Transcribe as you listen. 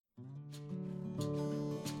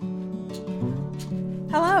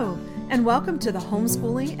Hello, and welcome to the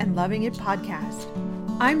Homeschooling and Loving It podcast.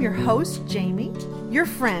 I'm your host, Jamie, your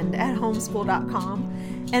friend at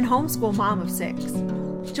homeschool.com and homeschool mom of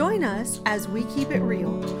 6. Join us as we keep it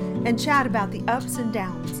real and chat about the ups and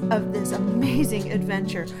downs of this amazing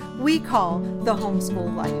adventure we call the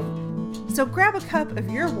homeschool life. So grab a cup of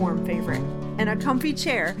your warm favorite and a comfy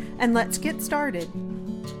chair, and let's get started.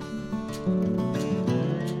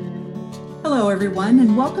 Hello, everyone,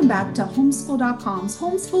 and welcome back to homeschool.com's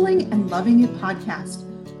Homeschooling and Loving It podcast.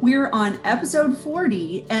 We're on episode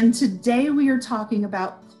 40, and today we are talking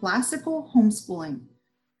about classical homeschooling.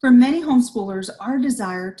 For many homeschoolers, our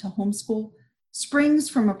desire to homeschool springs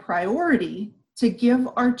from a priority to give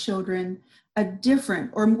our children a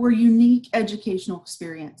different or more unique educational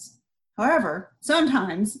experience. However,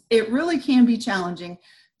 sometimes it really can be challenging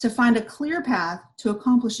to find a clear path to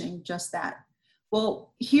accomplishing just that.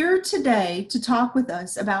 Well, here today to talk with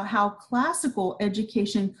us about how classical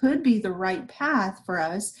education could be the right path for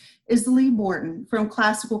us is Lee Borton from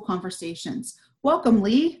Classical Conversations. Welcome,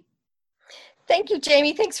 Lee. Thank you,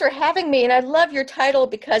 Jamie. Thanks for having me. And I love your title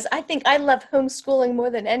because I think I love homeschooling more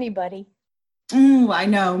than anybody. I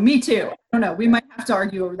know. Me too. I don't know. We might have to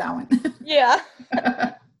argue over that one. Yeah.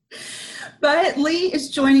 But Lee is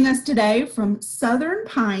joining us today from Southern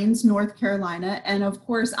Pines, North Carolina. And of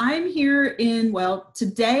course, I'm here in,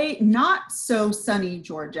 today, not so sunny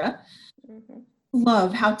Georgia.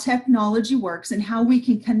 Love how technology works and how we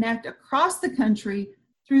can connect across the country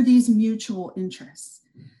through these mutual interests.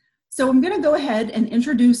 So I'm going to go ahead and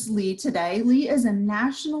introduce Lee today. Lee is a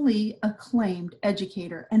nationally acclaimed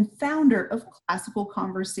educator and founder of Classical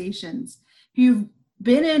Conversations. If you've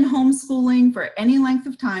been in homeschooling for any length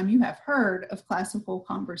of time, you have heard of Classical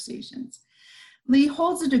Conversations. Lee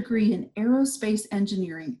holds a degree in aerospace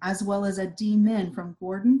engineering, as well as a D.Min from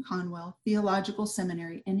Gordon Conwell Theological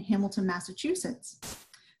Seminary in Hamilton, Massachusetts.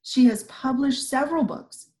 She has published several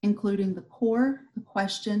books, including The Core, The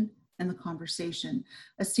Question, and The Conversation,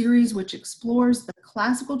 a series which explores the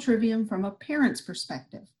classical trivium from a parent's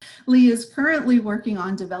perspective. Lee is currently working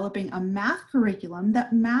on developing a math curriculum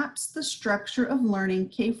that maps the structure of learning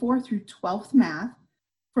K-4 through 12th math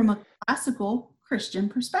from a classical Christian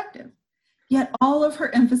perspective. Yet all of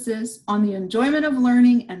her emphasis on the enjoyment of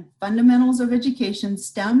learning and fundamentals of education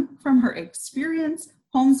stem from her experience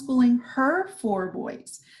homeschooling her 4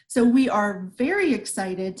 boys. So we are very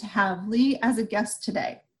excited to have Lee as a guest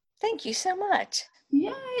today. Thank you so much.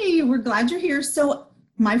 Yay, we're glad you're here. So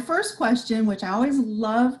my first question, which I always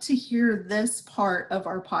love to hear this part of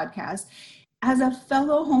our podcast, as a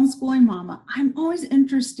fellow homeschooling mama, I'm always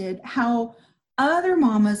interested how other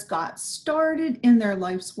mamas got started in their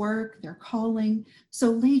life's work, their calling.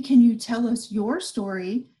 So Lee, can you tell us your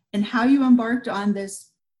story and how you embarked on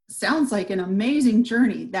this, sounds like an amazing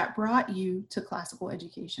journey that brought you to classical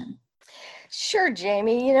education? Sure,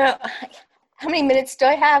 Jamie. How many minutes do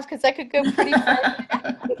I have? Because I could go pretty far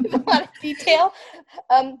with a lot of detail,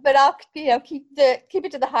 but I'll keep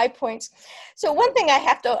it to the high points. So one thing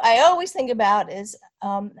I always think about is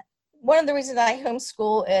one of the reasons I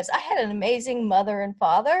homeschool is I had an amazing mother and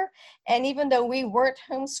father, and even though we weren't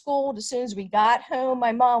homeschooled, as soon as we got home,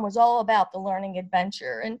 my mom was all about the learning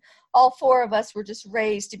adventure, and all 4 of us were just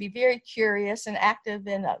raised to be very curious and active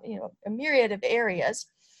in a myriad of areas.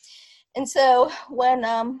 And so when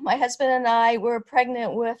my husband and I were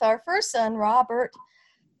pregnant with our first son, Robert,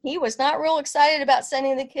 he was not real excited about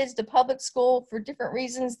sending the kids to public school for different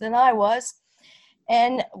reasons than I was,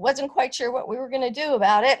 and wasn't quite sure what we were going to do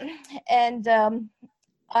about it. And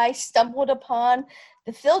I stumbled upon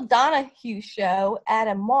the Phil Donahue show at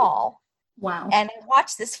a mall. Wow. And I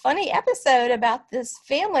watched this funny episode about this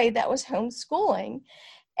family that was homeschooling.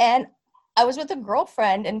 And I was with a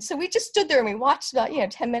girlfriend, and so we just stood there and we watched about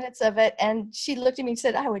 10 minutes of it, and she looked at me and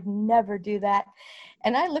said, "I would never do that."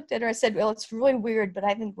 And I looked at her and said, "Well, it's really weird, but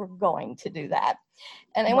I think we're going to do that."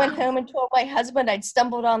 And I went home and told my husband I'd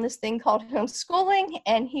stumbled on this thing called homeschooling,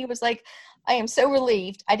 and he was like, "I am so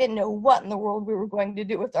relieved. I didn't know what in the world we were going to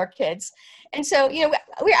do with our kids." And so,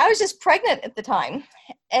 I was just pregnant at the time,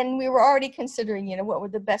 and we were already considering, what were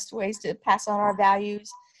the best ways to pass on our values,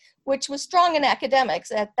 which was strong in academics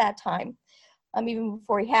at that time, even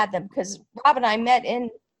before he had them, because Rob and I met in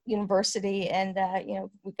university, and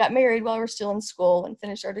we got married while we were still in school and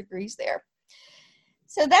finished our degrees there.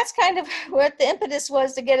 So that's kind of what the impetus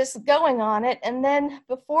was to get us going on it. And then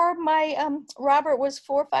before my Robert was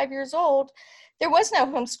 4 or 5 years old, there was no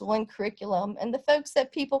homeschooling curriculum, and the folks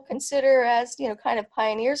that people consider as kind of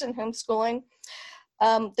pioneers in homeschooling,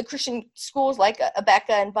 the Christian schools like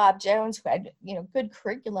Abeka and Bob Jones, who had good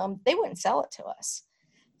curriculum, they wouldn't sell it to us.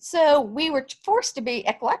 So we were forced to be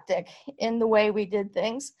eclectic in the way we did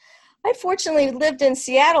things. I fortunately lived in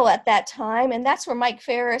Seattle at that time, and that's where Mike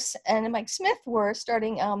Ferris and Mike Smith were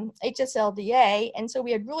starting HSLDA. And so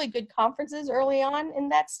we had really good conferences early on in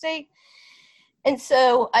that state. And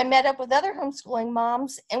so I met up with other homeschooling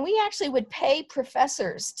moms, and we actually would pay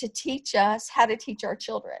professors to teach us how to teach our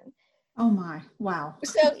children. Oh my, wow.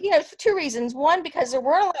 So, for two reasons. One, because there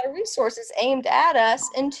weren't a lot of resources aimed at us.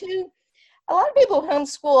 And two, a lot of people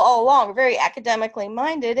homeschool all along are very academically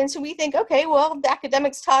minded. And so we think, okay, well, the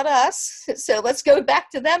academics taught us, so let's go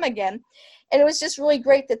back to them again. And it was just really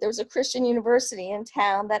great that there was a Christian university in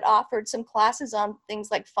town that offered some classes on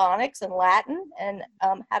things like phonics and Latin and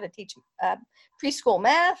how to teach preschool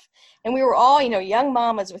math. And we were all, young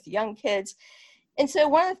mamas with young kids. And so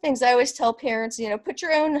one of the things I always tell parents, put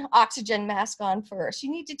your own oxygen mask on first.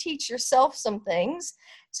 You need to teach yourself some things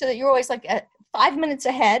so that you're always like 5 minutes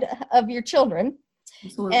ahead of your children.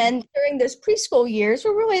 Absolutely. And during those preschool years,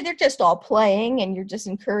 where they're just all playing and you're just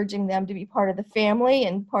encouraging them to be part of the family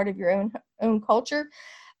and part of your own culture.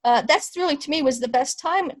 That's really, to me, was the best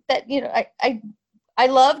time that, I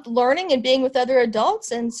loved learning and being with other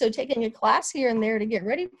adults. And so taking a class here and there to get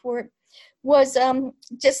ready for it was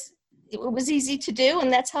it was easy to do.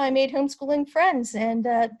 And that's how I made homeschooling friends. And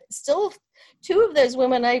still, two of those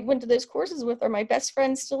women I went to those courses with are my best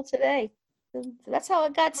friends still today. So that's how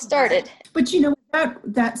it got started. But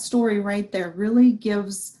that story right there really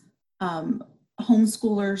gives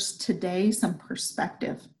homeschoolers today some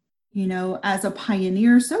perspective, as a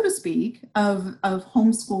pioneer, so to speak, of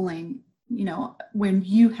homeschooling. When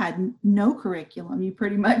you had no curriculum, you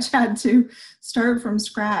pretty much had to start from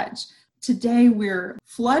scratch. Today we're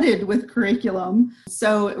flooded with curriculum.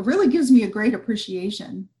 So it really gives me a great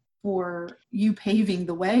appreciation for you paving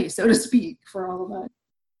the way, so to speak, for all of us.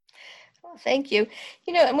 Thank you.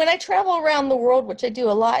 And when I travel around the world, which I do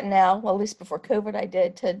a lot now, well, at least before COVID I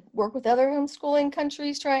did, to work with other homeschooling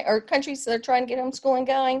countries countries that are trying to get homeschooling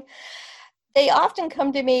going, they often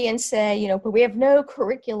come to me and say, but we have no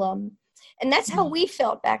curriculum. And that's how we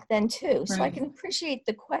felt back then too. So right. I can appreciate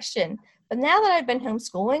the question. But now that I've been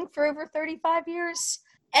homeschooling for over 35 years,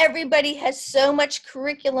 everybody has so much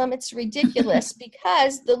curriculum, it's ridiculous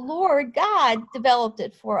because the Lord God developed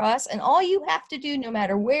it for us. And all you have to do, no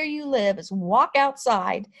matter where you live, is walk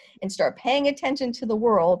outside and start paying attention to the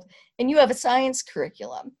world, and you have a science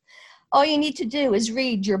curriculum. All you need to do is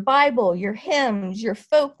read your Bible, your hymns, your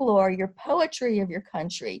folklore, your poetry of your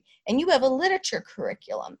country, and you have a literature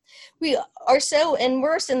curriculum. We are so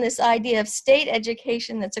immersed in this idea of state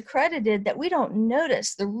education that's accredited that we don't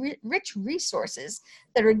notice the rich resources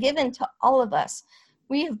that are given to all of us.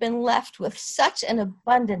 We have been left with such an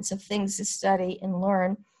abundance of things to study and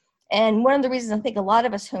learn. And one of the reasons I think a lot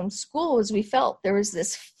of us homeschool is we felt there was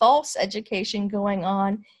this false education going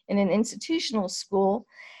on in an institutional school.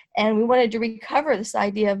 And we wanted to recover this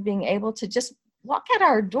idea of being able to just walk out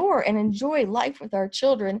our door and enjoy life with our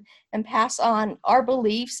children and pass on our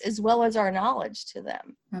beliefs as well as our knowledge to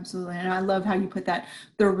them. Absolutely. And I love how you put that,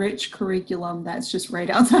 the rich curriculum that's just right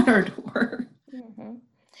outside our door. Mm-hmm.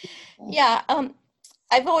 Yeah.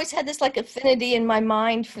 I've always had this affinity in my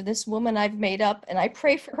mind for this woman I've made up, and I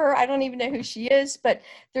pray for her. I don't even know who she is, but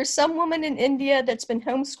there's some woman in India that's been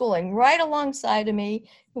homeschooling right alongside of me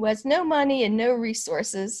who has no money and no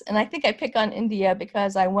resources. And I think I pick on India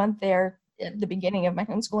because I went there at the beginning of my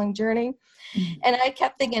homeschooling journey. Mm-hmm. And I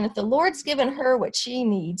kept thinking, if the Lord's given her what she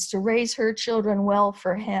needs to raise her children well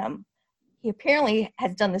for him, he apparently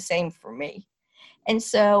has done the same for me. And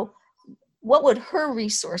so what would her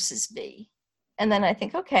resources be? And then I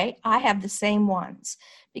think, okay, I have the same ones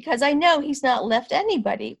because I know he's not left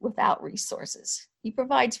anybody without resources. He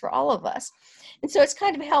provides for all of us. And so it's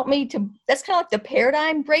kind of helped me that's kind of like the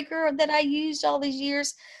paradigm breaker that I used all these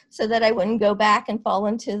years so that I wouldn't go back and fall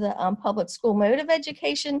into the public school mode of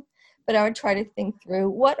education, but I would try to think through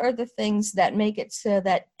what are the things that make it so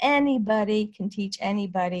that anybody can teach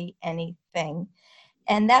anybody anything.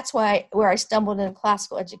 And that's where I stumbled into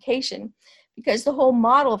classical education. Because the whole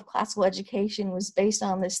model of classical education was based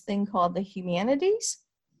on this thing called the humanities,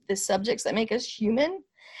 the subjects that make us human,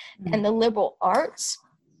 and the liberal arts.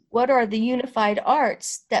 What are the unified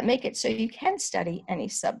arts that make it so you can study any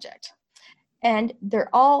subject? And they're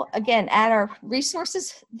all, again, at our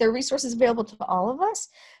resources. There are resources available to all of us,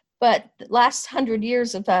 but the last 100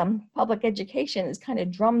 years of public education has kind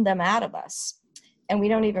of drummed them out of us. And we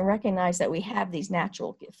don't even recognize that we have these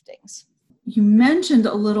natural giftings. You mentioned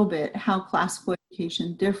a little bit how classical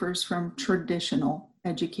education differs from traditional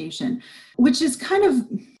education, which is kind of,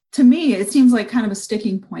 to me, it seems like kind of a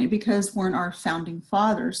sticking point because weren't our founding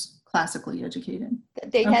fathers classically educated.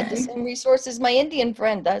 They had the same resources my Indian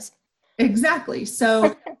friend does. Exactly.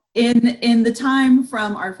 So in the time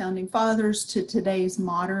from our founding fathers to today's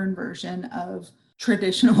modern version of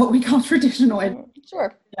traditional, what we call traditional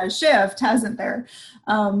sure. Shift, hasn't there?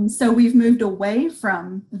 So we've moved away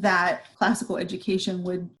from that. Classical education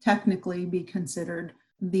would technically be considered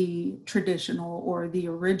the traditional or the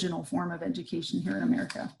original form of education here in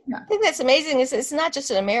America. Yeah. I think that's amazing. It's not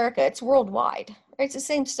just in America, it's worldwide. Right? It's the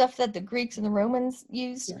same stuff that the Greeks and the Romans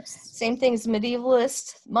used. Yes. Same thing as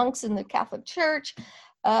medievalists, monks in the Catholic Church,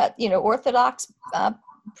 Orthodox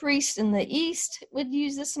priests in the East would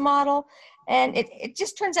use this model. And it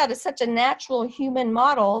just turns out it's such a natural human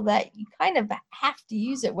model that you kind of have to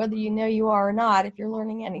use it, whether you know you are or not, if you're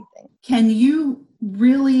learning anything. Can you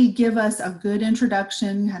really give us a good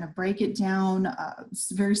introduction, kind of break it down,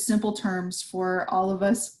 very simple terms for all of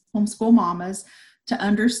us homeschool mamas to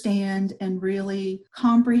understand and really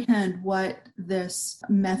comprehend what this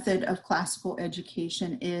method of classical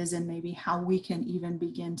education is, and maybe how we can even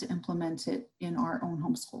begin to implement it in our own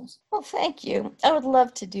homeschools? Well, thank you. I would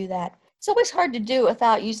love to do that. It's always hard to do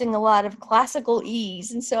without using a lot of classical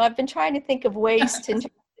ease. And so I've been trying to think of ways to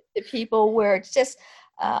introduce it to people where it's just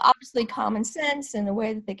obviously common sense and a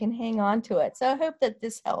way that they can hang on to it. So I hope that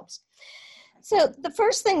this helps. So the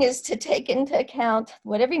first thing is to take into account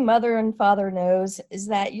what every mother and father knows is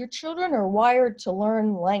that your children are wired to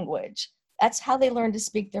learn language. That's how they learn to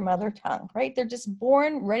speak their mother tongue, right? They're just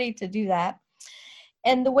born ready to do that.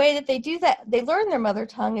 And the way that they do that, they learn their mother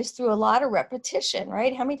tongue is through a lot of repetition,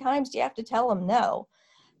 right? How many times do you have to tell them no?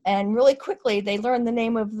 And really quickly, they learn the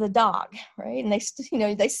name of the dog, right? And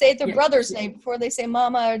they say their brother's name before they say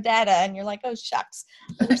mama or dada. And you're like, oh, shucks.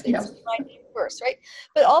 I wish they'd say my name first, right?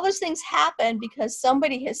 But all those things happen because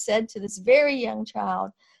somebody has said to this very young child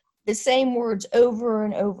the same words over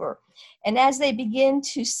and over. And as they begin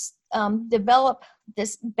to develop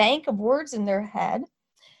this bank of words in their head,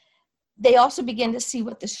 they also begin to see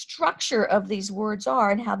what the structure of these words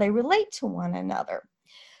are and how they relate to one another.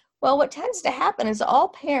 Well, what tends to happen is all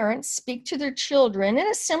parents speak to their children in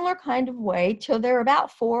a similar kind of way till they're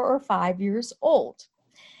about 4 or 5 years old.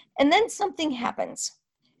 And then something happens.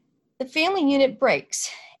 The family unit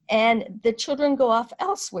breaks and the children go off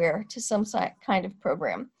elsewhere to some kind of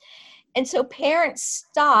program. And so parents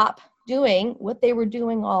stop doing what they were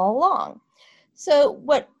doing all along. So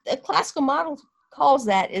what a classical model calls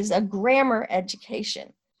that is a grammar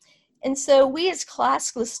education. And so we as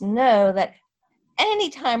classicalists know that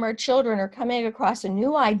anytime our children are coming across a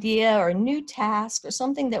new idea or a new task or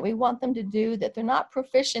something that we want them to do that they're not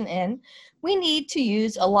proficient in, we need to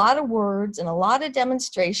use a lot of words and a lot of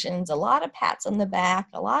demonstrations, a lot of pats on the back,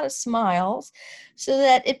 a lot of smiles, so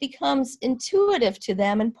that it becomes intuitive to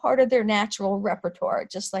them and part of their natural repertoire,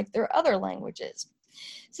 just like their other languages.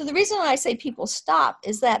 So the reason why I say people stop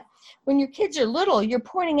is that when your kids are little, you're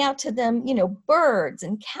pointing out to them, birds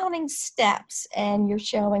and counting steps, and you're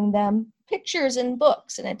showing them pictures in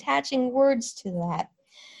books and attaching words to that.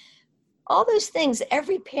 All those things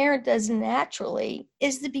every parent does naturally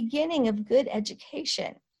is the beginning of good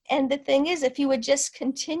education. And the thing is, if you would just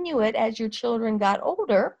continue it as your children got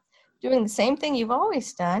older, doing the same thing you've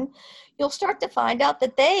always done, you'll start to find out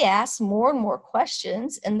that they ask more and more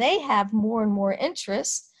questions and they have more and more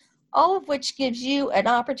interests, all of which gives you an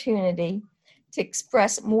opportunity to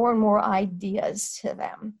express more and more ideas to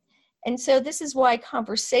them. And so this is why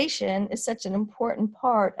conversation is such an important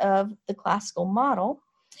part of the classical model.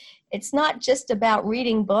 It's not just about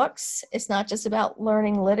reading books. It's not just about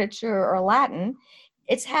learning literature or Latin.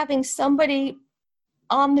 It's having somebody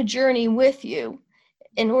on the journey with you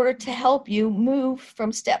in order to help you move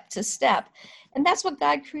from step to step. And that's what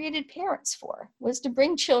God created parents for, was to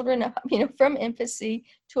bring children up, from infancy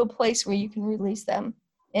to a place where you can release them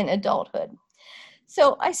in adulthood.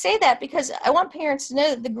 So I say that because I want parents to know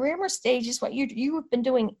that the grammar stage is what you've been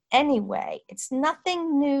doing anyway. It's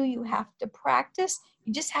nothing new you have to practice.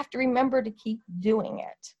 You just have to remember to keep doing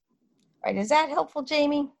it. Right? Is that helpful,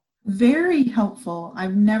 Jamie? Very helpful.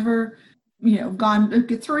 I've never, gone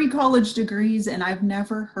 3 college degrees and I've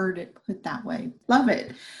never heard it put that way. Love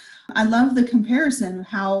it. I love the comparison of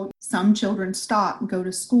how some children stop and go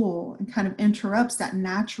to school and kind of interrupts that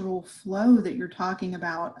natural flow that you're talking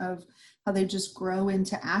about of how they just grow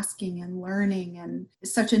into asking and learning, and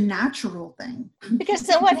it's such a natural thing. Because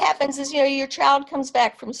then what happens is, your child comes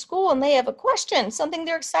back from school and they have a question, something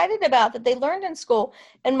they're excited about that they learned in school,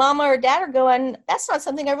 and mama or dad are going, that's not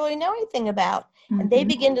something I really know anything about. Mm-hmm. And they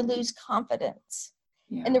begin to lose confidence.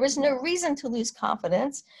 Yeah. And there was no reason to lose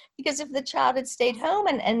confidence, because if the child had stayed home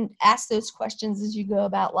and asked those questions as you go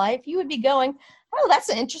about life, you would be going, oh, that's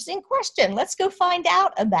an interesting question. Let's go find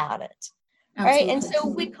out about it. Right? Absolutely. And so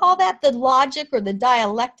we call that the logic or the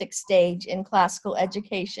dialectic stage in classical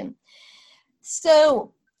education.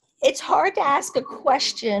 So it's hard to ask a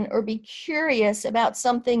question or be curious about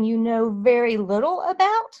something you know very little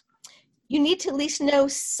about. You need to at least know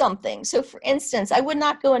something. So for instance, I would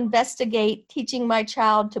not go investigate teaching my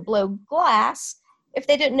child to blow glass if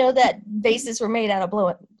they didn't know that vases were made out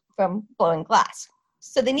of from blowing glass.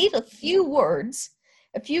 So they need a few words,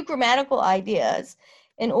 a few grammatical ideas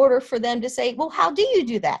in order for them to say, well, how do you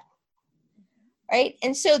do that? Right?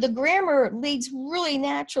 And so the grammar leads really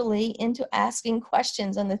naturally into asking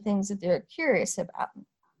questions on the things that they're curious about.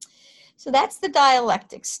 So that's the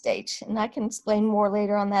dialectic stage, and I can explain more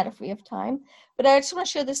later on that if we have time, but I just want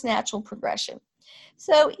to show this natural progression.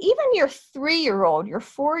 So even your 3-year-old, your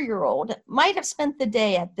 4-year-old might have spent the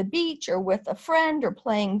day at the beach or with a friend or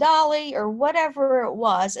playing dolly or whatever it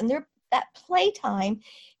was, and that playtime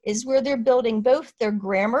is where they're building both their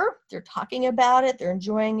grammar, they're talking about it, they're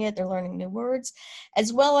enjoying it, they're learning new words,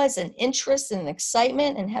 as well as an interest and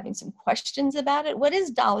excitement and having some questions about it. What is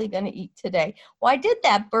Dolly going to eat today? Why did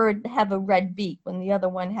that bird have a red beak when the other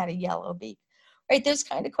one had a yellow beak? Right, those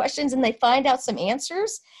kind of questions, and they find out some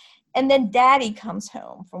answers, and then Daddy comes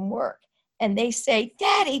home from work, and they say,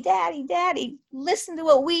 Daddy, Daddy, Daddy, listen to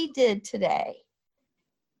what we did today.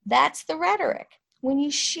 That's the rhetoric. When you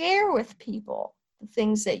share with people the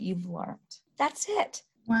things that you've learned. That's it.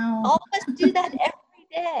 Wow. All of us do that every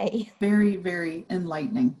day. Very, very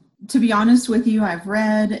enlightening. To be honest with you, I've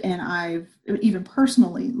read and I've even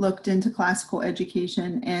personally looked into classical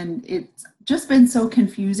education, and it's just been so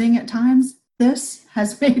confusing at times. This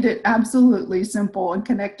has made it absolutely simple and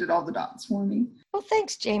connected all the dots for me. Well,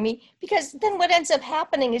 thanks, Jamie, because then what ends up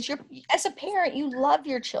happening is as a parent, you love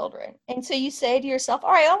your children. And so you say to yourself,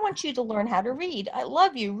 all right, I want you to learn how to read. I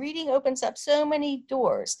love you. Reading opens up so many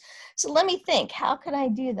doors. So let me think, how can I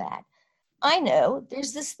do that? I know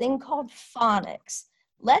there's this thing called phonics.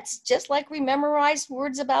 Let's, just like we memorize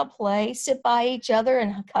words about play, sit by each other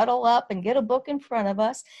and cuddle up and get a book in front of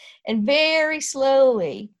us and very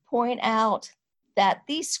slowly point out that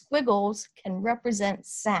these squiggles can represent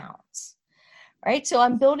sounds. Right? So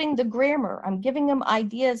I'm building the grammar. I'm giving them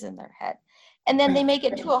ideas in their head. And then they make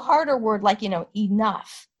it to a harder word like,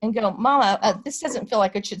 enough. And go, Mama, this doesn't feel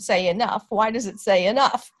like it should say enough. Why does it say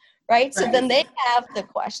enough? Right? So then they have the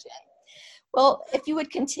question. Well, if you would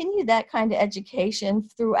continue that kind of education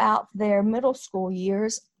throughout their middle school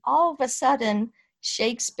years, all of a sudden,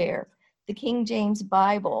 Shakespeare, the King James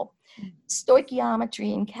Bible,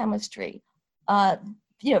 stoichiometry and chemistry,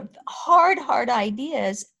 hard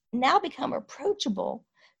ideas now become approachable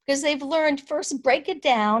because they've learned first break it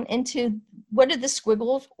down into what are the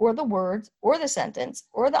squiggles or the words or the sentence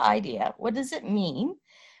or the idea. What does it mean?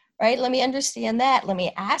 Right? Let me understand that. Let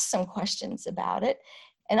me ask some questions about it.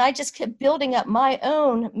 And I just kept building up my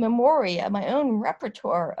own memoria, my own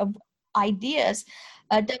repertoire of ideas.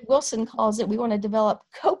 Doug Wilson calls it, we want to develop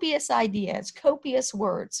copious ideas, copious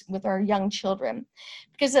words with our young children,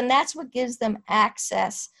 because then that's what gives them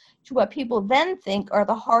access to what people then think are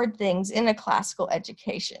the hard things in a classical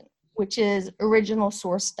education, which is original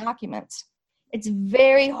source documents. It's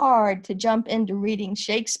very hard to jump into reading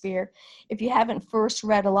Shakespeare if you haven't first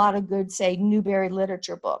read a lot of good, say, Newbery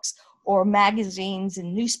literature books or magazines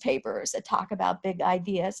and newspapers that talk about big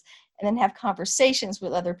ideas and then have conversations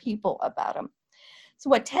with other people about them. So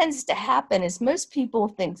what tends to happen is most people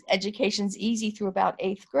think education's easy through about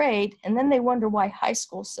 8th grade, and then they wonder why high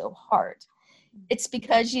school's so hard. It's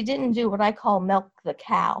because you didn't do what I call milk the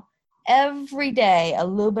cow. Every day, a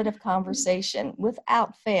little bit of conversation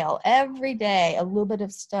without fail. Every day, a little bit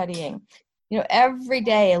of studying. Every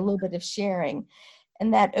day, a little bit of sharing.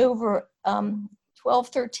 And that over 12,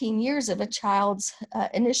 13 years of a child's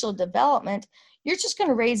initial development, you're just going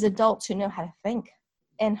to raise adults who know how to think.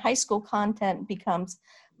 And high school content becomes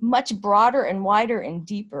much broader and wider and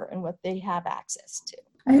deeper in what they have access to.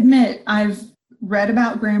 I admit, I've read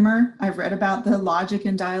about grammar. I've read about the logic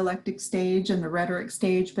and dialectic stage and the rhetoric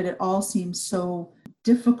stage, but it all seems so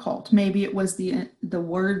difficult. Maybe it was the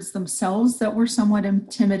words themselves that were somewhat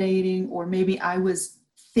intimidating, or maybe I was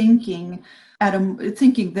thinking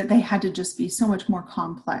that they had to just be so much more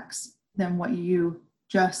complex than what you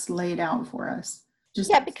just laid out for us.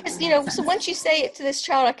 Because, so once you say it to this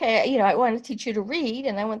child, okay, I want to teach you to read,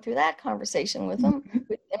 and I went through that conversation with them,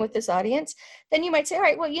 with this audience, then you might say, all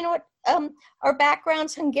right, well, you know what, our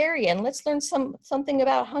background's Hungarian. Let's learn something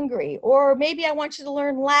about Hungary. Or maybe I want you to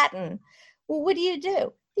learn Latin. Well, what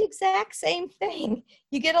do? the exact same thing.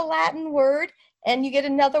 You get a Latin word and you get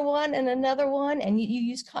another one, and you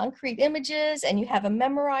use concrete images, and you have them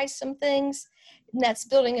memorize some things. And that's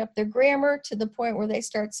building up their grammar to the point where they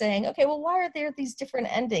start saying, okay, well, why are there these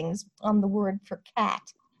different endings on the word for cat?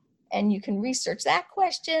 And you can research that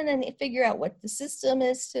question and figure out what the system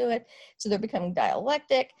is to it. So they're becoming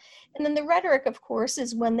dialectic. And then the rhetoric, of course,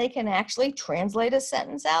 is when they can actually translate a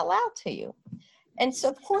sentence out loud to you. And so,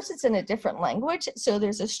 of course, it's in a different language. So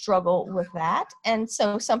there's a struggle with that. And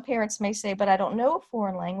so some parents may say, but I don't know a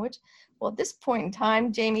foreign language. Well, at this point in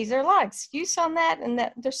time, Jamie, there's a lot of excuse on that. And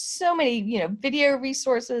that there's so many, video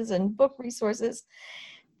resources and book resources.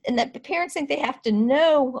 And that the parents think they have to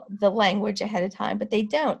know the language ahead of time, but they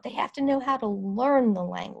don't. They have to know how to learn the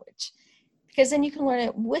language, because then you can learn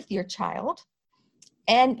it with your child.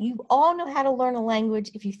 And you all know how to learn a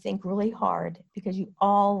language if you think really hard, because you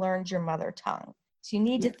all learned your mother tongue. So you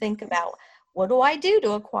need to think about, what do I do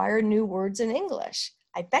to acquire new words in English?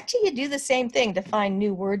 I bet you do the same thing to find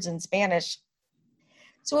new words in Spanish.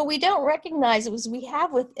 So what we don't recognize is we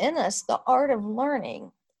have within us the art of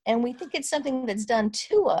learning, and we think it's something that's done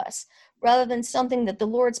to us rather than something that the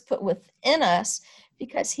Lord's put within us,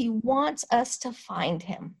 because he wants us to find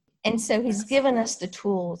him. And so he's given us the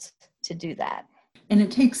tools to do that. And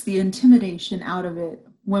it takes the intimidation out of it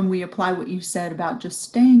when we apply what you said about just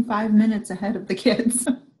staying 5 minutes ahead of the kids.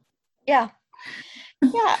 Yeah.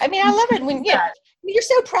 Yeah. I mean, I love it when you're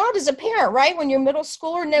so proud as a parent, right? When your middle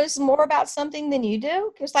schooler knows more about something than you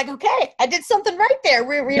do. It's like, okay, I did something right there.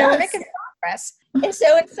 We're making progress. And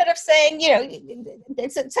so instead of saying,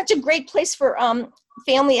 it's such a great place for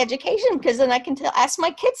family education, because then I can ask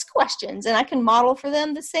my kids questions, and I can model for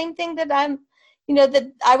them the same thing that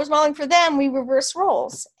that I was modeling for them. We reverse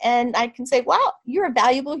roles, and I can say, wow, you're a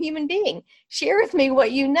valuable human being. Share with me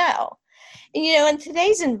what you know. And, in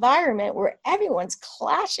today's environment where everyone's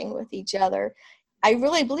clashing with each other, I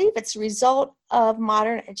really believe it's a result of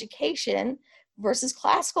modern education versus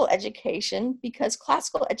classical education, because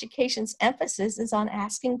classical education's emphasis is on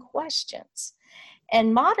asking questions.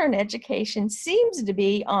 And modern education seems to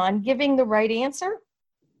be on giving the right answer.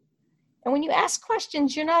 And when you ask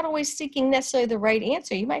questions, you're not always seeking necessarily the right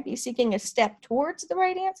answer. You might be seeking a step towards the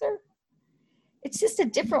right answer. It's just a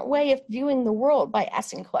different way of viewing the world by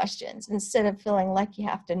asking questions instead of feeling like you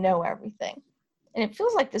have to know everything. And it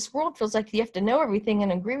feels like this world feels like you have to know everything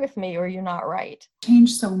and agree with me or you're not right.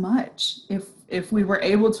 Change so much if we were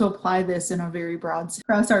able to apply this in a very broad sense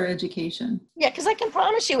across our education. Yeah, because I can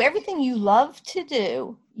promise you, everything you love to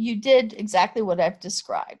do, you did exactly what I've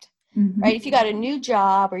described. Mm-hmm. Right? If you got a new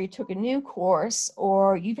job, or you took a new course,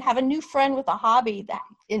 or you have a new friend with a hobby that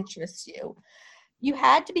interests you, you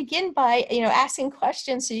had to begin by, asking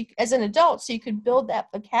questions so as an adult, so you could build that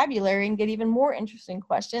vocabulary and get even more interesting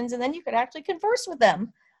questions. And then you could actually converse with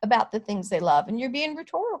them about the things they love. And you're being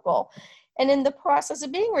rhetorical. And in the process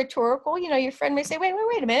of being rhetorical, your friend may say, wait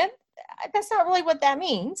a minute. That's not really what that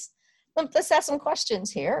means. Let's ask some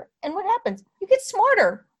questions here. And what happens? You get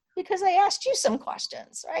smarter because I asked you some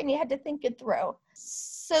questions, right? And you had to think it through.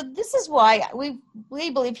 So this is why we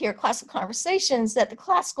believe here at Classical Conversations that the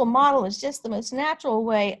classical model is just the most natural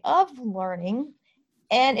way of learning,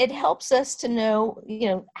 and it helps us to know,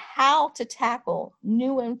 how to tackle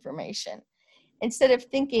new information. Instead of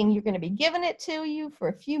thinking you're going to be given it to you for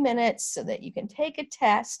a few minutes so that you can take a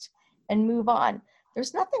test and move on.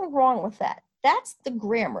 There's nothing wrong with that. That's the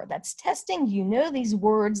grammar. That's testing, these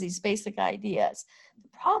words, these basic ideas. The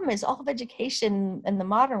problem is all of education in the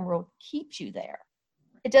modern world keeps you there.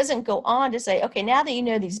 It doesn't go on to say, okay, now that you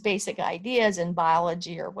know these basic ideas in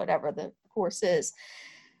biology or whatever the course is,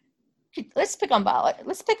 let's pick on biology.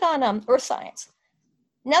 Let's pick on earth science.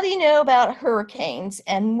 Now that you know about hurricanes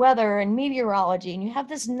and weather and meteorology, and you have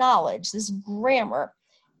this knowledge, this grammar,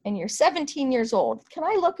 and you're 17 years old, can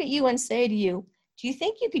I look at you and say to you, do you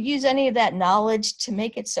think you could use any of that knowledge to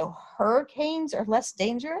make it so hurricanes are less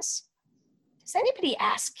dangerous? Does anybody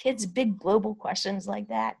ask kids big global questions like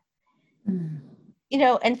that?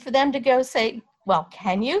 And for them to go say, well,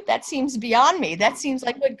 can you? That seems beyond me. That seems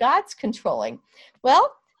like what God's controlling.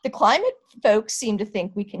 Well, the climate folks seem to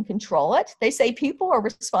think we can control it. They say people are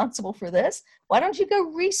responsible for this. Why don't you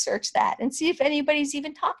go research that and see if anybody's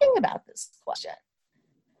even talking about this question?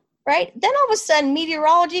 Right? Then all of a sudden,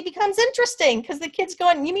 meteorology becomes interesting because the kid's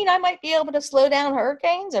going, you mean I might be able to slow down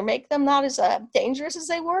hurricanes or make them not as dangerous as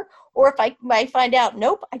they were? Or if I might find out,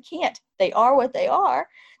 nope, I can't. They are what they are.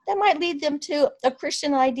 That might lead them to a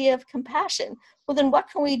Christian idea of compassion. Well, then what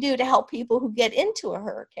can we do to help people who get into a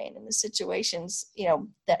hurricane in the situations,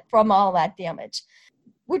 that from all that damage?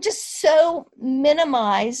 We're just so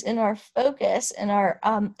minimized in our focus and our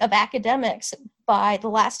of academics by the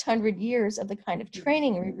last 100 years of the kind of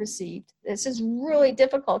training we received. This is really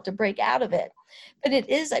difficult to break out of it, but it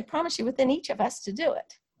is, I promise you, within each of us to do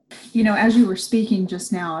it. As you were speaking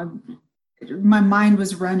just now, my mind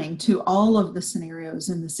was running to all of the scenarios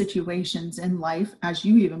and the situations in life, as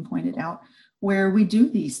you even pointed out, where we do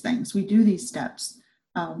these things, we do these steps.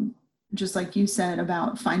 Just like you said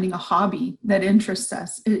about finding a hobby that interests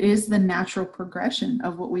us, it is the natural progression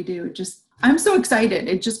of what we do. I'm so excited.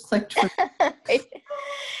 It just clicked for me.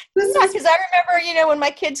 Yeah, because I remember, when my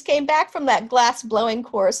kids came back from that glass blowing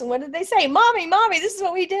course, and what did they say? Mommy, this is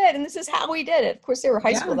what we did, and this is how we did it. Of course, they were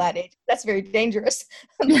high school that age. That's very dangerous.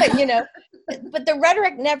 But, but the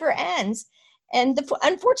rhetoric never ends. And the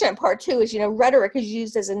unfortunate part, too, is, rhetoric is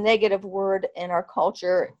used as a negative word in our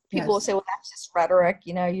culture. People will say, well, that's just rhetoric.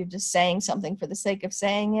 You're just saying something for the sake of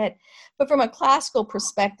saying it. But from a classical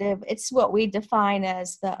perspective, it's what we define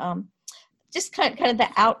as the just kind of the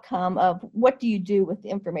outcome of what do you do with the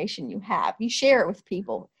information you have. You share it with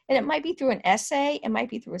people. And it might be through an essay. It might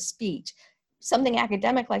be through a speech, something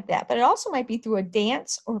academic like that. But it also might be through a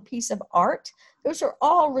dance or a piece of art. Those are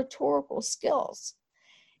all rhetorical skills.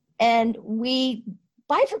 And we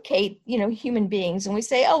bifurcate, human beings, and we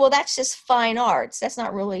say, oh, well, that's just fine arts. That's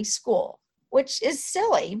not really school, which is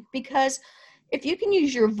silly, because if you can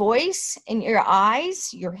use your voice and your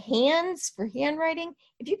eyes, your hands for handwriting,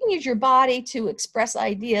 if you can use your body to express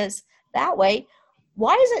ideas that way,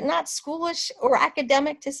 why is it not schoolish or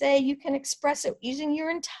academic to say you can express it using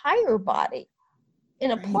your entire body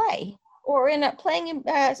in a play or in playing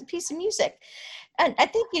a piece of music? And I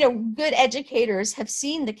think, good educators have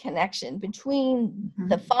seen the connection between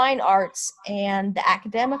the fine arts and the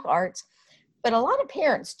academic arts, but a lot of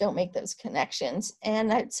parents don't make those connections.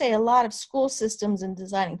 And I'd say a lot of school systems and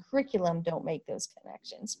designing curriculum don't make those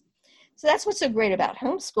connections. So that's what's so great about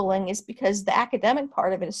homeschooling, is because the academic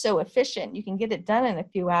part of it is so efficient. You can get it done in a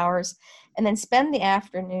few hours and then spend the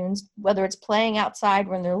afternoons, whether it's playing outside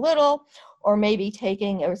when they're little, or maybe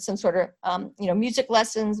taking some sort of, music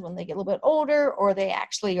lessons when they get a little bit older, or they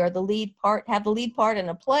actually have the lead part in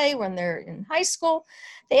a play when they're in high school.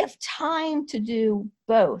 They have time to do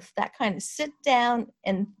both, that kind of sit down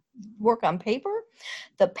and work on paper,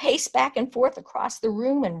 the pace back and forth across the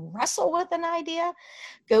room and wrestle with an idea,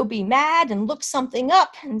 go be mad and look something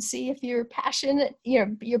up and see if your passion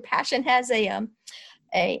has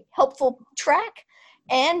a helpful track,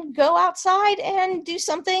 and go outside and do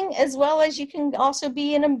something, as well as you can also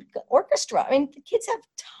be in an orchestra. I mean, the kids have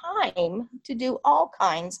time to do all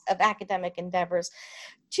kinds of academic endeavors.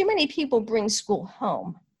 Too many people bring school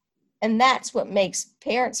home, and that's what makes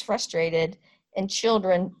parents frustrated and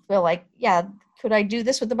children feel like, yeah, could I do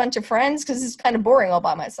this with a bunch of friends? Because it's kind of boring all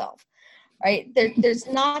by myself, right? There's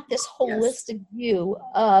not this holistic view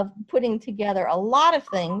of putting together a lot of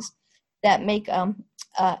things that make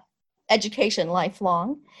education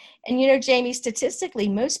lifelong. And Jamie, statistically,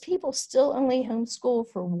 most people still only homeschool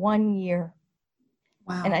for 1 year.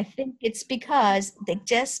 Wow. And I think it's because they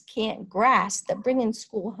just can't grasp that bringing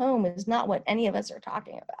school home is not what any of us are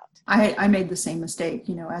talking about. I made the same mistake.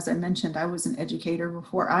 As I mentioned, I was an educator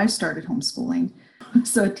before I started homeschooling.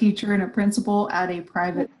 So a teacher and a principal at a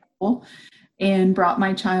private school, and brought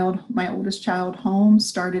my oldest child home,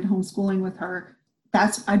 started homeschooling with her.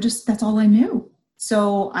 That's all I knew.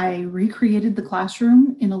 So I recreated the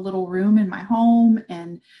classroom in a little room in my home,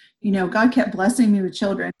 and, God kept blessing me with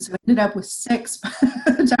children. So I ended up with 6.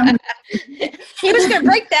 He was going to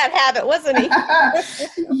break that habit, wasn't he?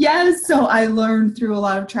 Yes. So I learned through a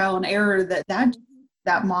lot of trial and error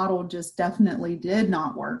that model just definitely did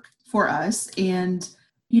not work for us. And,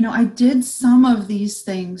 I did some of these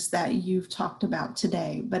things that you've talked about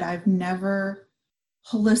today, but I've never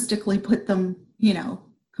holistically put them,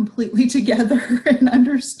 completely together and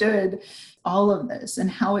understood all of this and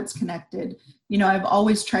how it's connected. I've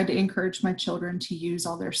always tried to encourage my children to use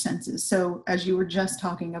all their senses. So as you were just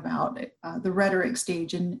talking about the rhetoric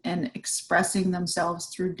stage and expressing themselves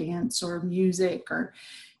through dance or music, or,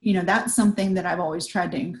 that's something that I've always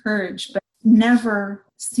tried to encourage, but never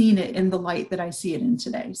seen it in the light that I see it in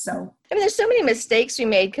today. So, there's so many mistakes we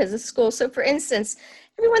made because of school. So for instance,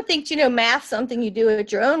 everyone thinks, math's something you do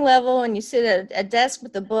at your own level and you sit at a desk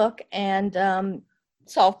with a book and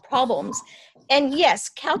solve problems. And yes,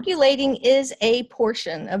 calculating is a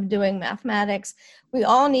portion of doing mathematics. We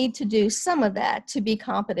all need to do some of that to be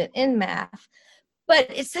competent in math. But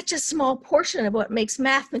it's such a small portion of what makes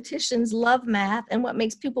mathematicians love math and what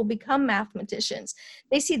makes people become mathematicians.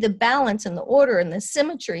 They see the balance and the order and the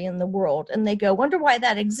symmetry in the world, and they go, wonder why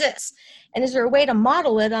that exists. And is there a way to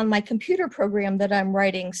model it on my computer program that I'm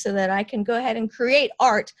writing so that I can go ahead and create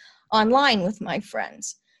art online with my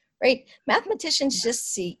friends, right? Mathematicians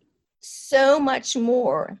just see so much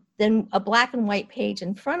more than a black and white page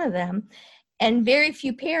in front of them. And very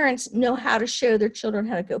few parents know how to show their children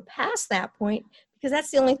how to go past that point, because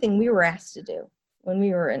that's the only thing we were asked to do when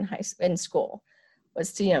we were in school,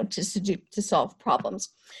 was to solve problems.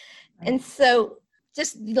 And so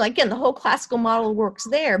just like, again, the whole classical model works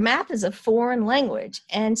there. Math is a foreign language.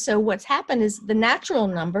 And so what's happened is the natural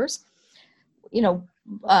numbers,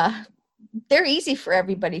 they're easy for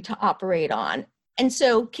everybody to operate on. And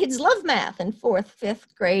so kids love math in 4th,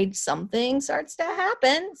 5th grade. Something starts to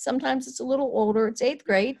happen. Sometimes it's a little older, it's 8th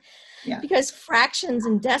grade, because fractions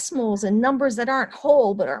and decimals and numbers that aren't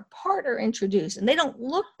whole but are part are introduced, and they don't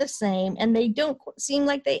look the same, and they don't seem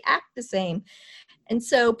like they act the same. And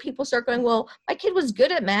so people start going, well, my kid was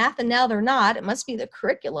good at math and now they're not. It must be the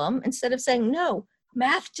curriculum, instead of saying, no,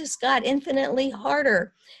 math just got infinitely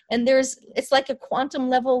harder. And it's like a quantum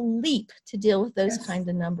level leap to deal with those kind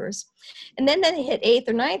of numbers. And then they hit 8th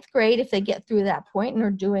or 9th grade, if they get through that point and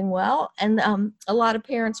are doing well. And a lot of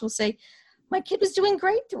parents will say, my kid was doing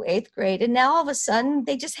great through 8th grade, and now all of a sudden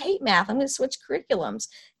they just hate math. I'm going to switch curriculums.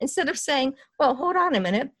 Instead of saying, well, hold on a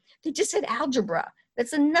minute, they just hit algebra.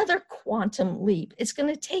 That's another quantum leap. It's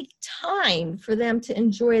going to take time for them to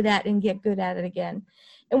enjoy that and get good at it again.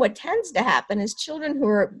 And what tends to happen is children who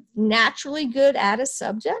are naturally good at a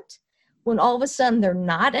subject, when all of a sudden they're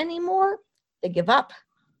not anymore, they give up,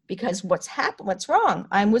 because what's happened? What's wrong?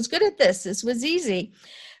 I was good at this. This was easy.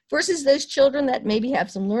 Versus those children that maybe have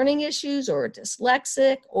some learning issues or are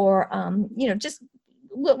dyslexic, or just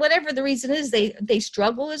whatever the reason is, they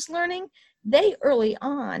struggle as learning. They early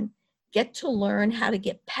on get to learn how to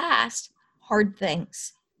get past hard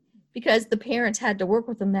things, because the parents had to work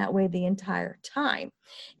with them that way the entire time.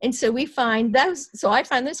 And so I find those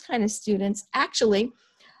kind of students actually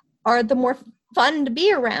are the more fun to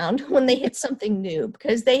be around when they hit something new,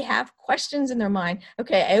 because they have questions in their mind.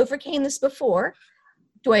 Okay, I overcame this before.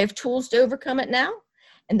 Do I have tools to overcome it now?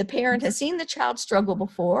 And the parent has seen the child struggle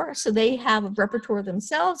before, so they have a repertoire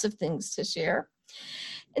themselves of things to share.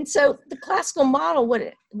 And so the classical model, what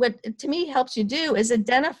it to me helps you do is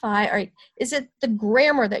identify, all right, is it the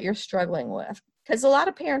grammar that you're struggling with? Because a lot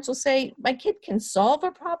of parents will say, my kid can solve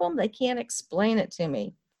a problem, they can't explain it to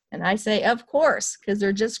me. And I say, of course, because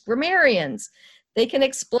they're just grammarians. They can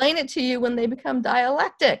explain it to you when they become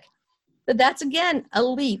dialectic. But that's, again, a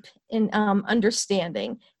leap in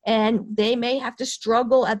understanding. And they may have to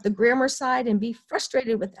struggle at the grammar side and be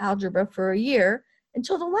frustrated with algebra for a year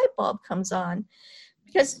until the light bulb comes on.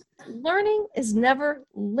 Because learning is never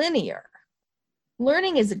linear.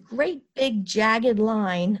 Learning is a great big jagged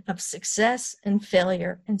line of success and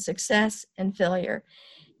failure and success and failure.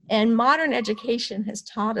 And modern education has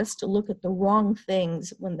taught us to look at the wrong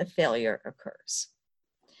things when the failure occurs.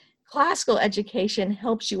 Classical education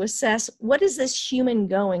helps you assess, what is this human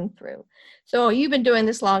going through? So you've been doing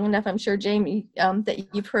this long enough, I'm sure, Jamie, that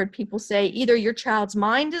you've heard people say either your child's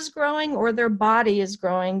mind is growing or their body is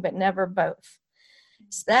growing, but never both.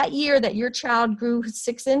 So that year that your child grew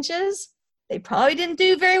 6 inches, they probably didn't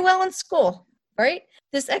do very well in school, right?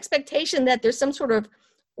 This expectation that there's some sort of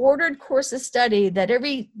ordered course of study, that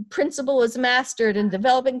every principle is mastered in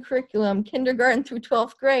developing curriculum, kindergarten through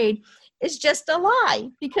 12th grade, is just a lie,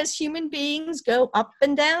 because human beings go up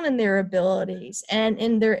and down in their abilities and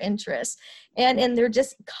in their interests and in their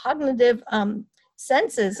just cognitive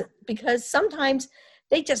senses, because sometimes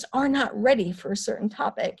they just are not ready for a certain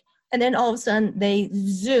topic. And then all of a sudden they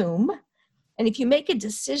zoom. And if you make a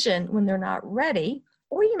decision when they're not ready,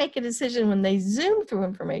 or you make a decision when they zoom through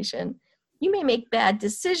information, you may make bad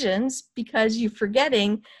decisions because you're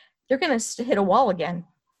forgetting they're going to hit a wall again.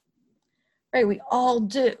 Right? We all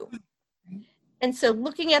do. And so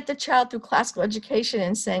looking at the child through classical education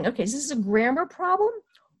and saying, okay, is this a grammar problem?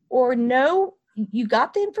 Or no, you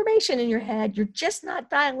got the information in your head, you're just not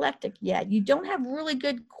dialectic yet. You don't have really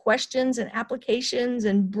good questions and applications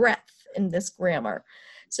and breadth in this grammar,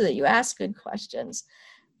 so that you ask good questions.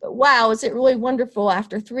 But wow, is it really wonderful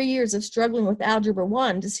after 3 years of struggling with Algebra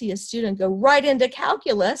 1 to see a student go right into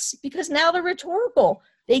calculus, because now they're rhetorical.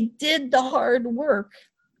 They did the hard work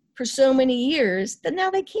for so many years that now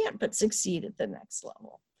they can't but succeed at the next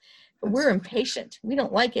level. But we're impatient. We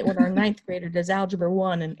don't like it when our 9th grader does Algebra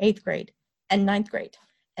 1 in 8th grade and 9th grade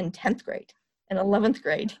and 10th grade and 11th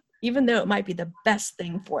grade, even though it might be the best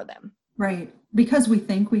thing for them. Right, because we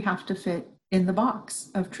think we have to fit in the box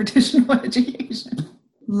of traditional education.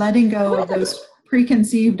 Letting go of those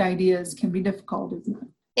preconceived ideas can be difficult, isn't it?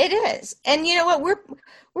 It is. And you know what?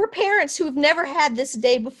 We're parents who have never had this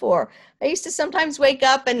day before. I used to sometimes wake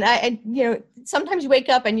up and sometimes you wake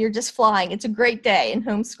up and you're just flying. It's a great day in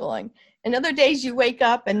homeschooling. And other days you wake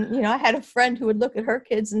up and, I had a friend who would look at her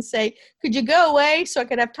kids and say, could you go away so I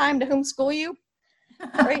could have time to homeschool you?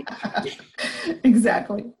 Right?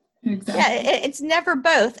 Exactly. Yeah, it's never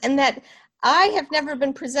both. And that I have never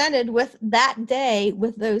been presented with that day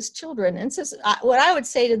with those children. And so what I would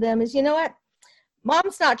say to them is, you know what?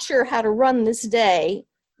 Mom's not sure how to run this day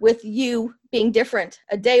with you being different,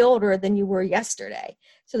 a day older than you were yesterday.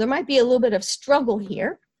 So there might be a little bit of struggle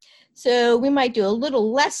here. So we might do a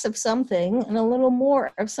little less of something and a little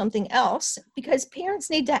more of something else, because parents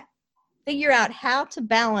need to figure out how to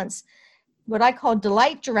balance what I call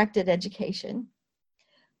delight-directed education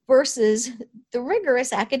versus the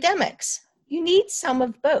rigorous academics. You need some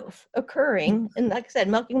of both occurring, and like I said,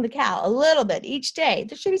 milking the cow a little bit each day.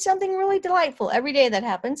 There should be something really delightful every day that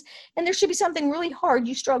happens, and there should be something really hard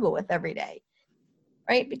you struggle with every day,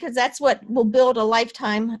 right? Because that's what will build a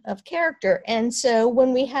lifetime of character. And so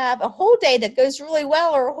when we have a whole day that goes really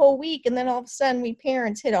well, or a whole week, and then all of a sudden we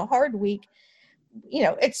parents hit a hard week,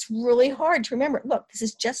 it's really hard to remember, look, this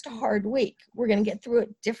is just a hard week. We're going to get through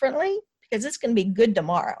it differently because it's going to be good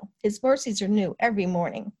tomorrow. His mercies are new every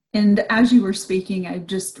morning. And as you were speaking, I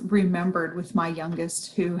just remembered with my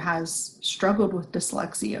youngest, who has struggled with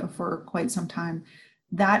dyslexia for quite some time,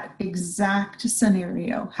 that exact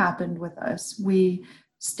scenario happened with us. We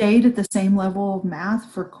stayed at the same level of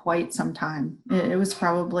math for quite some time. It was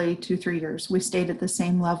probably 2-3 years. We stayed at the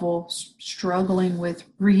same level, struggling with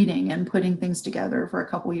reading and putting things together for a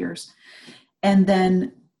couple years. And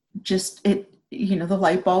then just the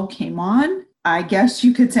light bulb came on. I guess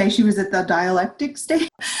you could say she was at the dialectic stage.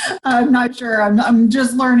 I'm not sure. I'm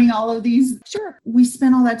just learning all of these. Sure. We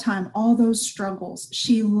spent all that time, all those struggles.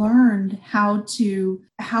 She learned how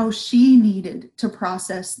she needed to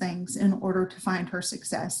process things in order to find her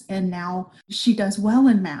success. And now she does well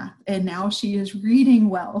in math, and now she is reading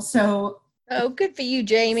well. So, oh, good for you,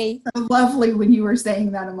 Jamie. So lovely when you were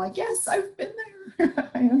saying that. I'm like, yes, I've been there.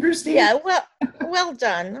 I understand. Yeah, well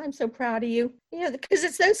done. I'm so proud of you. Because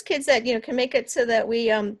it's those kids that, can make it so that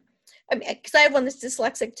we, because I have one that's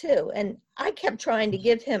dyslexic too. And I kept trying to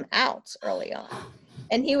give him outs early on.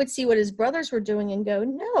 And he would see what his brothers were doing and go,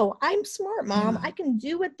 no, I'm smart, Mom. I can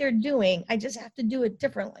do what they're doing. I just have to do it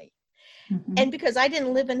differently. Mm-hmm. And because I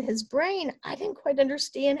didn't live in his brain, I didn't quite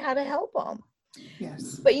understand how to help him.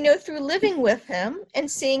 Yes. But, through living with him and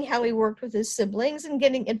seeing how he worked with his siblings and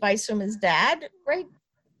getting advice from his dad, right,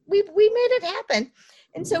 we made it happen.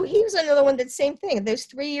 And so he was another one, that same thing. There's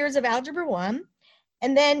 3 years of Algebra 1.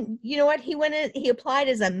 And then, he applied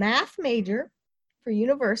as a math major for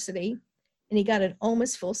university, and he got an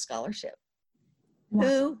almost full scholarship. Wow.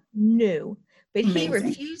 Who knew? But Amazing. He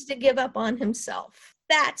refused to give up on himself.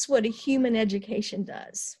 That's what a human education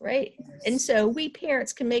does, right? Yes. And so we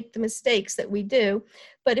parents can make the mistakes that we do,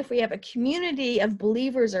 but if we have a community of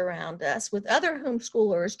believers around us with other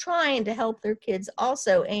homeschoolers trying to help their kids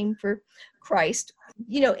also aim for Christ,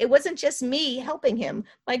 it wasn't just me helping him.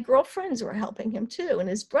 My girlfriends were helping him too, and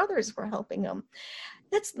his brothers were helping him.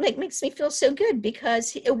 That makes me feel so good,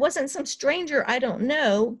 because it wasn't some stranger I don't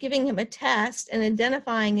know giving him a test and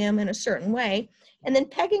identifying him in a certain way and then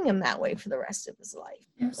pegging him that way for the rest of his life.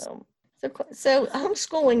 Yes. So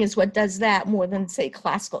homeschooling is what does that more than, say,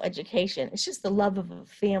 classical education. It's just the love of a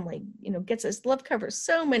family, gets us. Love covers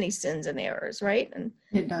so many sins and errors, right? And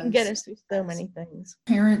it does. Can get us through so many things.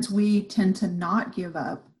 Parents, we tend to not give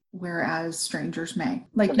up, whereas strangers may.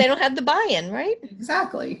 Well, they don't have the buy-in, right?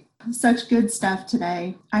 Exactly. Such good stuff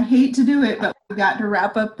today. I hate to do it, but we got to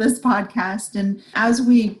wrap up this podcast. And as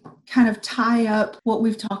we kind of tie up what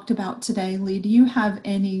we've talked about today, Lee, do you have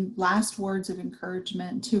any last words of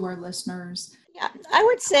encouragement to our listeners? Yeah, I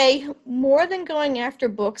would say, more than going after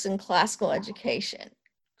books in classical education,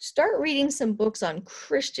 start reading some books on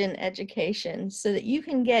Christian education so that you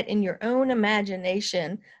can get in your own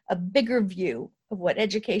imagination a bigger view of what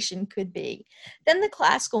education could be. Then the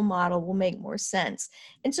classical model will make more sense.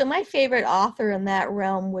 And so my favorite author in that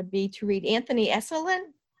realm would be to read Anthony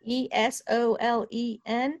Esolen,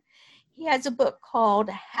 Esolen. He has a book called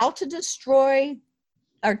 10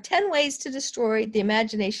 Ways to Destroy the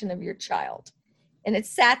Imagination of Your Child. And it's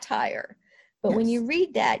satire. But yes. When you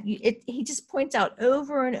read that, he just points out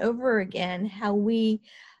over and over again how we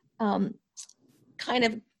kind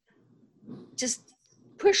of just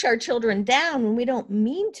push our children down when we don't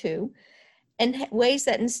mean to, and ways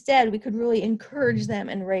that instead we could really encourage them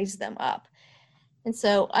and raise them up. And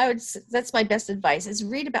so that's my best advice, is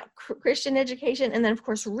read about Christian education, and then of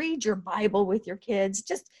course read your Bible with your kids.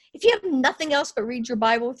 Just, if you have nothing else but read your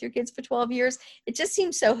Bible with your kids for 12 years, it just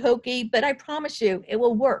seems so hokey, but I promise you it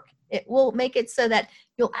will work. It will make it so that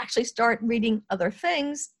you'll actually start reading other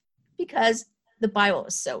things, because the Bible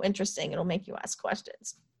is so interesting. It'll make you ask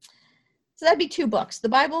questions. So that'd be 2 books, the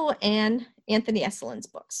Bible and Anthony Esolen's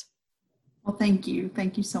books. Well, thank you.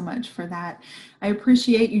 Thank you so much for that. I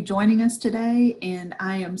appreciate you joining us today, and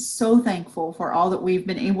I am so thankful for all that we've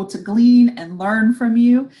been able to glean and learn from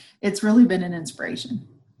you. It's really been an inspiration.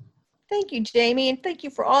 Thank you, Jamie, and thank you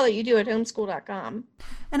for all that you do at homeschool.com.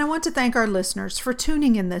 And I want to thank our listeners for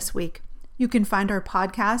tuning in this week. You can find our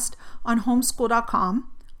podcast on homeschool.com,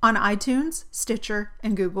 on iTunes, Stitcher,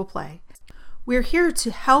 and Google Play. We're here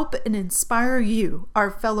to help and inspire you,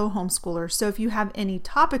 our fellow homeschoolers. So if you have any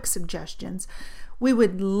topic suggestions, we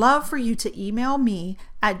would love for you to email me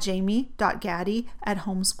at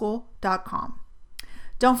jamie.gaddy@homeschool.com.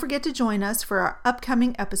 Don't forget to join us for our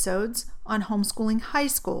upcoming episodes on homeschooling high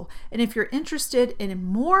school. And if you're interested in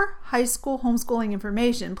more high school homeschooling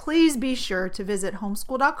information, please be sure to visit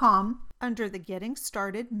homeschool.com under the Getting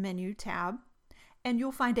Started menu tab, and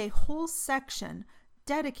you'll find a whole section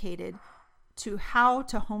dedicated to how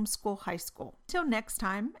to homeschool high school. Till next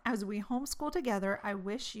time, as we homeschool together, I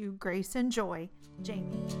wish you grace and joy.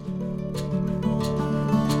 Jamie.